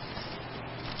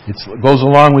 It goes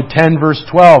along with 10, verse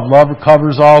 12. Love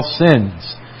covers all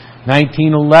sins.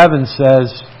 19:11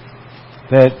 says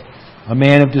that a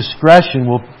man of discretion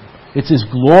it's his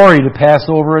glory to pass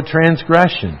over a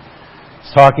transgression.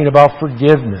 It's talking about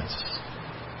forgiveness.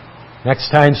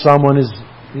 Next time someone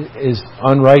is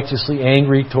unrighteously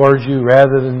angry towards you,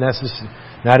 rather than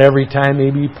not every time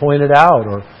maybe you point it out,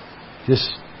 or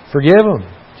just forgive them.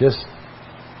 Just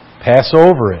pass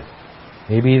over it.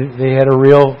 Maybe they had a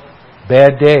real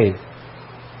bad day.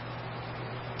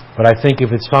 But I think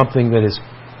if it's something that is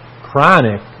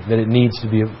chronic, that it needs to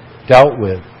be dealt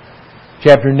with.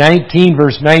 Chapter 19,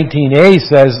 verse 19a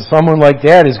says someone like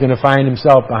that is going to find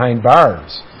himself behind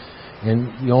bars.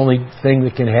 And the only thing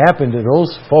that can happen to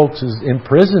those folks is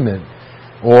imprisonment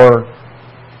or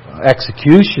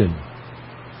execution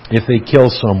if they kill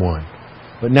someone.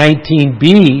 But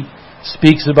 19b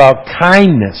speaks about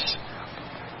kindness.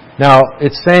 Now,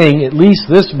 it's saying at least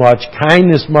this much: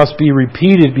 kindness must be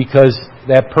repeated because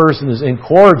that person is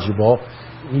incorrigible.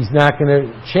 He's not going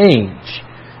to change.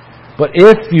 But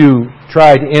if you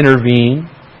try to intervene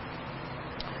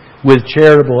with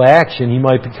charitable action, he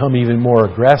might become even more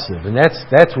aggressive. And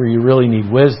that's where you really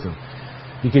need wisdom.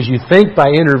 Because you think by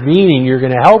intervening you're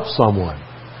going to help someone.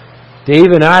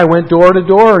 Dave and I went door to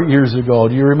door years ago.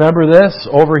 Do you remember this?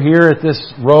 Over here at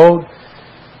this road,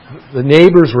 the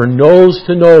neighbors were nose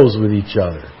to nose with each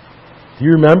other. Do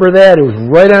you remember that? It was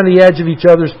right on the edge of each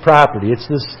other's property. It's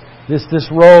this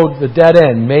road, the dead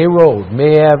end, May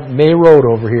Road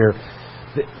over here.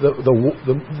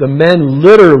 The men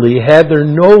literally had their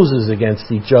noses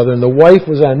against each other, and the wife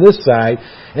was on this side,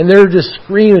 and they were just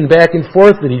screaming back and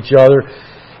forth at each other.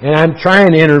 And I'm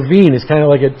trying to intervene. It's kind of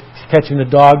like catching a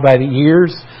dog by the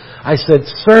ears. I said,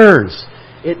 "Sirs,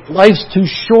 life's too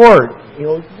short.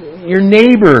 Your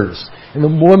neighbors." And the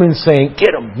woman saying,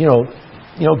 "Get them,"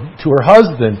 to her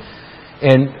husband.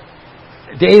 And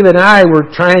Dave and I were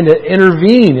trying to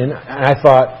intervene, and I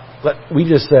thought, we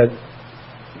just said,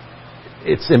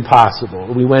 it's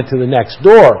impossible. We went to the next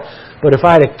door. But if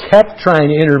I'd have kept trying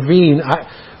to intervene,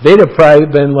 they'd have probably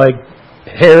been like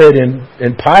Herod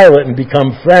and Pilate and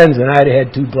become friends, and I'd have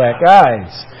had two black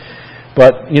eyes.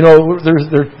 But,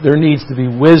 there needs to be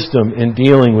wisdom in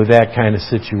dealing with that kind of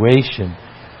situation.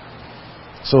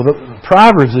 So the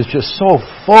Proverbs is just so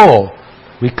full.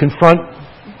 We confront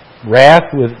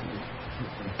wrath with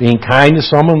being kind to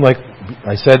someone, like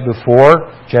I said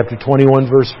before, chapter 21,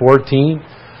 verse 14,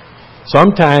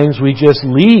 sometimes we just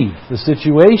leave the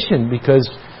situation because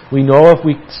we know if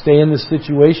we stay in the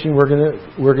situation,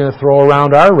 we're gonna throw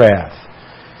around our wrath.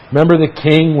 Remember the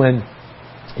king when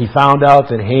he found out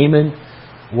that Haman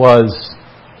was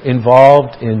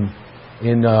involved in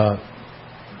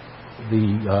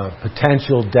the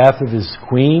potential death of his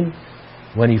queen?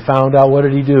 When he found out, what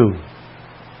did he do?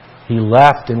 He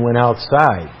left and went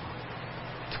outside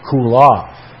to cool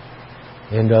off.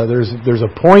 And there's a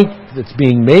point that's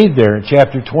being made there. In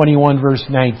chapter 21, verse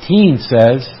 19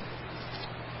 says,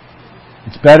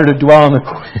 it's better to dwell in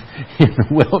the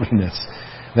wilderness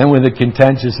than with a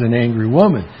contentious and angry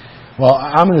woman. Well,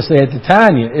 I'm going to say it to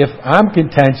Tanya. If I'm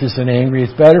contentious and angry,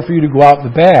 it's better for you to go out the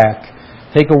back,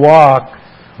 take a walk,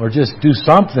 or just do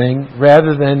something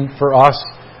rather than for us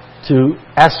to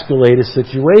escalate a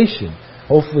situation.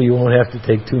 Hopefully you won't have to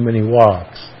take too many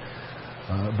walks.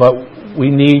 But we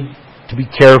need to be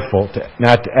careful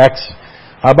not to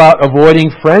How about avoiding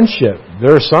friendship?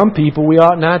 There are some people we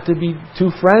ought not to be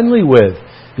too friendly with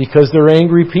because they're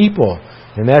angry people.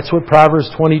 And that's what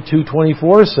Proverbs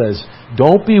 22:24 says.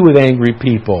 Don't be with angry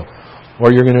people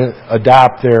or you're going to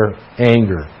adopt their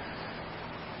anger.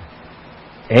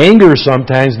 Anger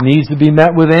sometimes needs to be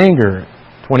met with anger.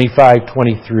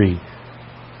 25:23.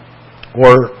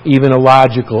 Or even a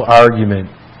logical argument.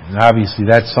 And obviously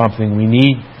that's something we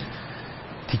need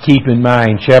to keep in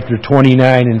mind. Chapter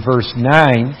 29 and verse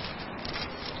 9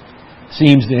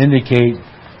 seems to indicate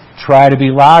try to be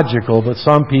logical, but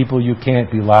some people you can't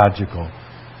be logical.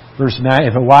 Verse 9,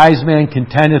 if a wise man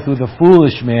contendeth with a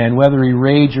foolish man, whether he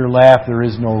rage or laugh, there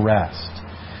is no rest.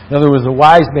 In other words, the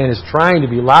wise man is trying to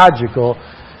be logical,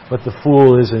 but the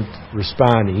fool isn't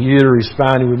responding. He's either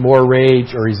responding with more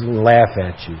rage or he's going to laugh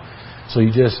at you. So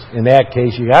you just, in that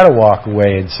case, you got to walk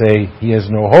away and say, he has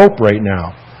no hope right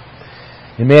now.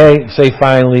 And may I say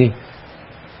finally,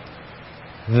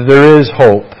 that there is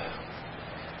hope.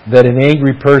 That an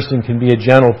angry person can be a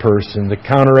gentle person, the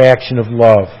counteraction of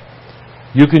love.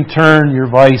 You can turn your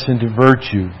vice into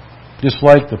virtue, just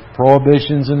like the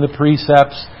prohibitions and the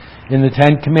precepts in the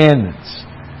Ten Commandments.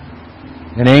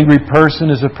 An angry person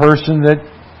is a person that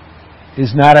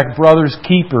is not a brother's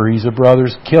keeper, he's a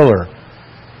brother's killer.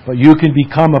 But you can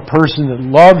become a person that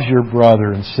loves your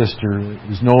brother and sister,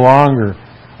 is no longer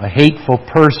a hateful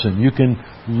person. You can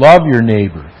love your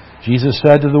neighbor. Jesus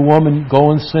said to the woman,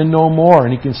 go and sin no more.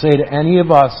 And He can say to any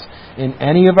of us, in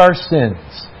any of our sins,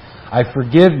 I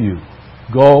forgive you.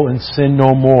 Go and sin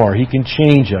no more. He can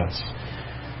change us.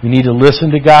 We need to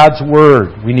listen to God's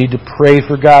Word. We need to pray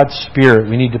for God's Spirit.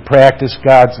 We need to practice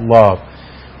God's love.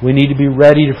 We need to be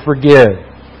ready to forgive,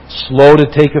 slow to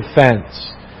take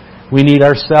offense. We need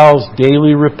ourselves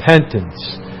daily repentance,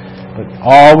 but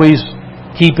always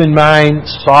keep in mind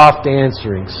soft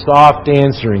answering, soft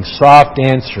answering, soft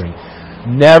answering.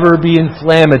 Never be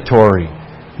inflammatory.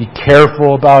 Be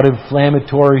careful about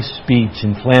inflammatory speech,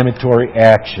 inflammatory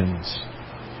actions.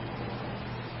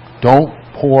 Don't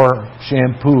pour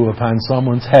shampoo upon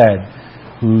someone's head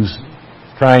who's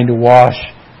trying to wash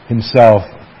himself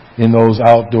in those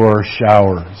outdoor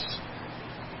showers.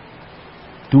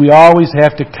 Do we always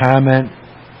have to comment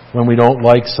when we don't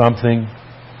like something?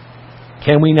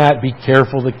 Can we not be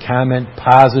careful to comment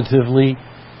positively?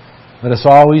 Let us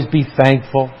always be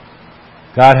thankful.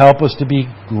 God help us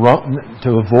to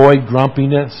avoid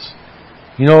grumpiness.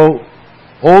 You know,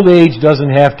 old age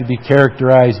doesn't have to be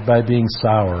characterized by being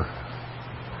sour.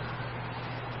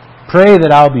 Pray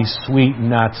that I'll be sweet and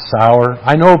not sour.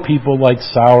 I know people like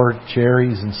sour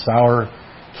cherries and sour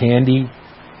candy,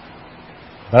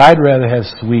 but I'd rather have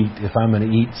sweet if I'm going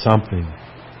to eat something.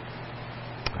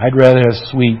 I'd rather have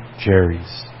sweet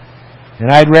cherries.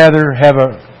 And I'd rather have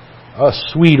a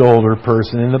sweet older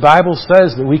person. And the Bible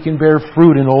says that we can bear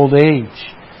fruit in old age.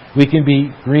 We can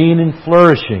be green and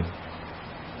flourishing.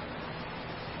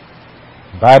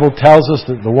 The Bible tells us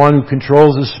that the one who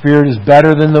controls the Spirit is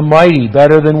better than the mighty,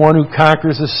 better than one who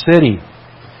conquers a city.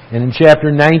 And in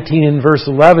chapter 19 and verse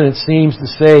 11 it seems to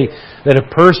say that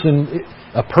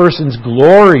a person's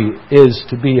glory is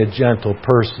to be a gentle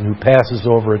person who passes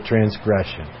over a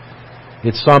transgression.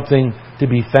 It's something to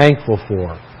be thankful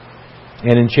for.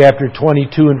 And in chapter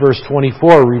 22 and verse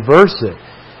 24, reverse it.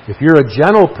 If you're a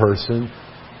gentle person,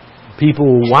 people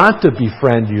will want to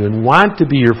befriend you and want to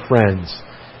be your friends.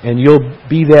 And you'll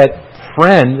be that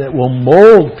friend that will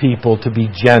mold people to be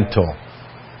gentle.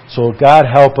 So God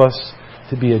help us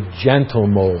to be a gentle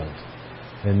mold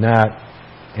and not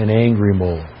an angry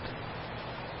mold.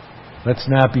 Let's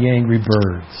not be angry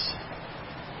birds.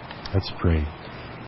 Let's pray.